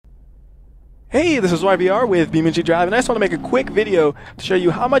Hey, this is WhyBeAre with BeamNG.drive, and I just want to make a quick video to show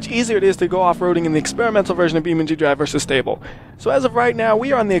you how much easier it is to go off-roading in the experimental version of BeamNG.drive versus stable. So as of right now,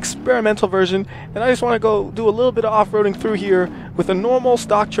 we are on the experimental version, and I just want to go do a little bit of off-roading through here with a normal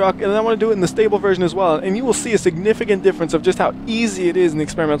stock truck, and then I want to do it in the stable version as well, and you will see a significant difference of just how easy it is in the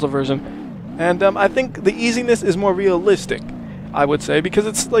experimental version. And I think the easiness is more realistic, I would say, because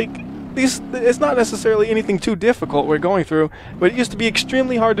it's like, it's not necessarily anything too difficult we're going through, but it used to be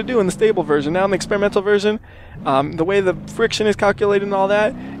extremely hard to do in the stable version. Now in the experimental version, the way the friction is calculated and all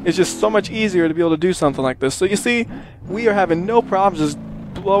that is just so much easier to be able to do something like this. So you see, we are having no problems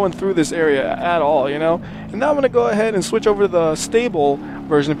just blowing through this area at all, you know? And now I'm going to go ahead and switch over to the stable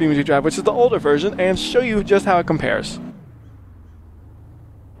version of BeamNG.drive, which is the older version, and show you just how it compares.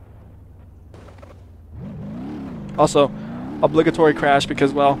 Also, obligatory crash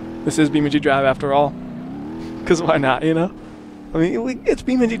because, well, this is BeamNG.drive after all. Because why not, you know? I mean, it's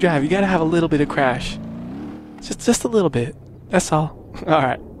BeamNG.drive. You gotta have a little bit of crash. Just a little bit. That's all.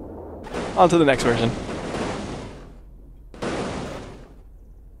 Alright. On to the next version.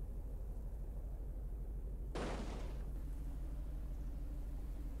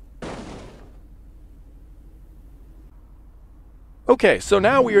 Okay, so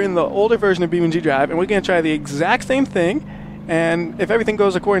now we are in the older version of BeamNG.drive, and we're going to try the exact same thing. And if everything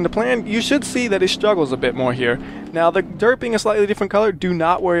goes according to plan, you should see that it struggles a bit more here. Now, the dirt being a slightly different color, do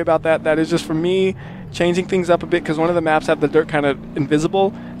not worry about that. That is just for me changing things up a bit because one of the maps had the dirt kind of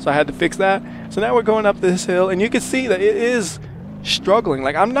invisible, so I had to fix that. So now we're going up this hill, and you can see that it is struggling.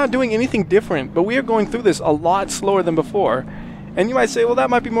 Like, I'm not doing anything different, but we are going through this a lot slower than before. And you might say, well,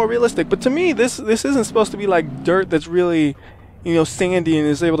 that might be more realistic. But to me, this isn't supposed to be like dirt that's really, you know, sandy and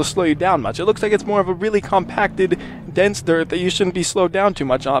is able to slow you down much. It looks like it's more of a really compacted, dense dirt that you shouldn't be slowed down too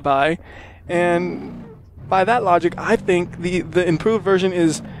much by. And by that logic, I think the improved version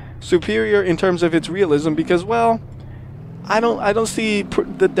is superior in terms of its realism because, well, I don't see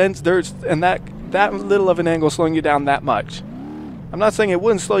the dense dirt and that little of an angle slowing you down that much. I'm not saying it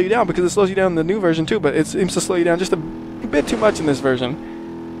wouldn't slow you down because it slows you down in the new version too, but it seems to slow you down just a bit too much in this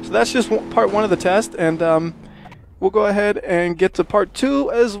version. So that's just part one of the test, and we'll go ahead and get to part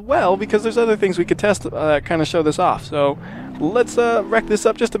two as well because there's other things we could test that kind of show this off. So let's wreck this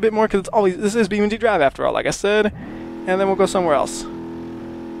up just a bit more because this is BeamNG.drive after all, like I said, and then we'll go somewhere else.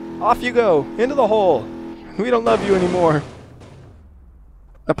 Off you go, into the hole. We don't love you anymore.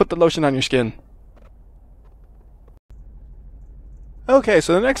 Now put the lotion on your skin. Okay,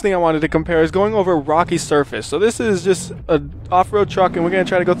 so the next thing I wanted to compare is going over a rocky surface. So this is just an off-road truck, and we're going to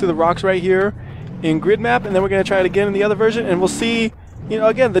try to go through the rocks right here in grid map, and then we're going to try it again in the other version, and we'll see, you know,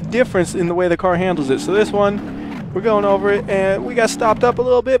 again, the difference in the way the car handles it. So this one, we're going over it, and we got stopped up a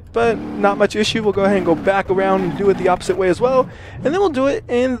little bit, but not much issue. We'll go ahead and go back around and do it the opposite way as well, and then we'll do it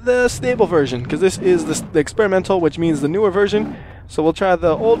in the stable version, because this is the experimental, which means the newer version. So we'll try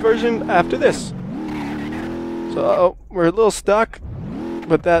the old version after this. So we're a little stuck,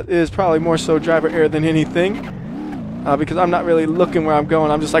 but that is probably more so driver error than anything. Because I'm not really looking where I'm going.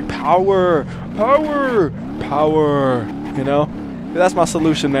 I'm just like, power, power, power, you know? That's my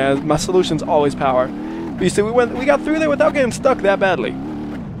solution, man. My solution's always power. But you see, we got through there without getting stuck that badly.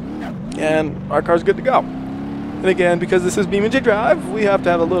 And our car's good to go. And again, because this is BeamNG.drive, we have to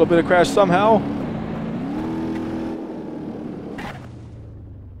have a little bit of crash somehow.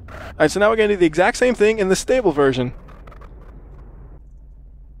 Alright, so now we're going to do the exact same thing in the stable version.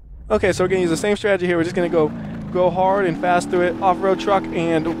 Okay, so we're going to use the same strategy here. We're just going to go hard and fast through it, off-road truck,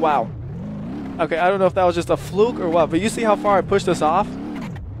 and wow. Okay, I don't know if that was just a fluke or what, but you see how far it pushed us off?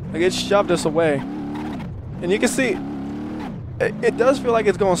 Like, it shoved us away. And you can see, it does feel like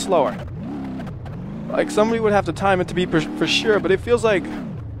it's going slower. Like, somebody would have to time it to be for sure, but it feels like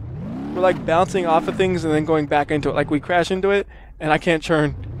we're like bouncing off of things and then going back into it. Like, we crash into it, and I can't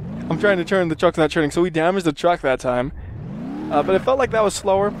turn. I'm trying to turn, the truck's not turning, so we damaged the truck that time. But it felt like that was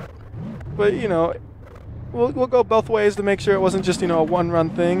slower. But, you know, We'll go both ways to make sure it wasn't just, you know, a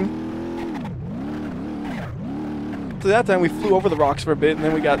one-run thing. So that time we flew over the rocks for a bit and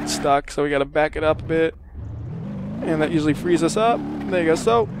then we got stuck, so we got to back it up a bit. And that usually frees us up. There you go.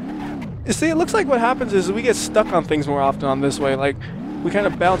 So, you see, it looks like what happens is we get stuck on things more often on this way. Like, we kind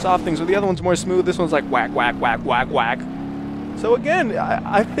of bounce off things, but the other one's more smooth. This one's like whack, whack, whack, whack, whack. So again,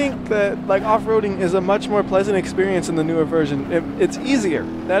 I think that, like, off-roading is a much more pleasant experience in the newer version. It's easier,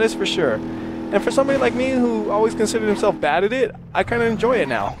 that is for sure. And for somebody like me who always considered himself bad at it, I kind of enjoy it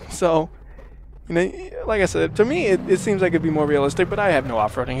now. So, you know, like I said, to me it seems like it'd be more realistic, but I have no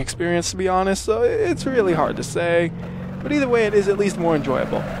off-roading experience, to be honest, so it's really hard to say. But either way, it is at least more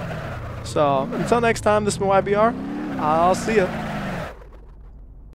enjoyable. So, until next time, this is WhyBeAre. I'll see ya.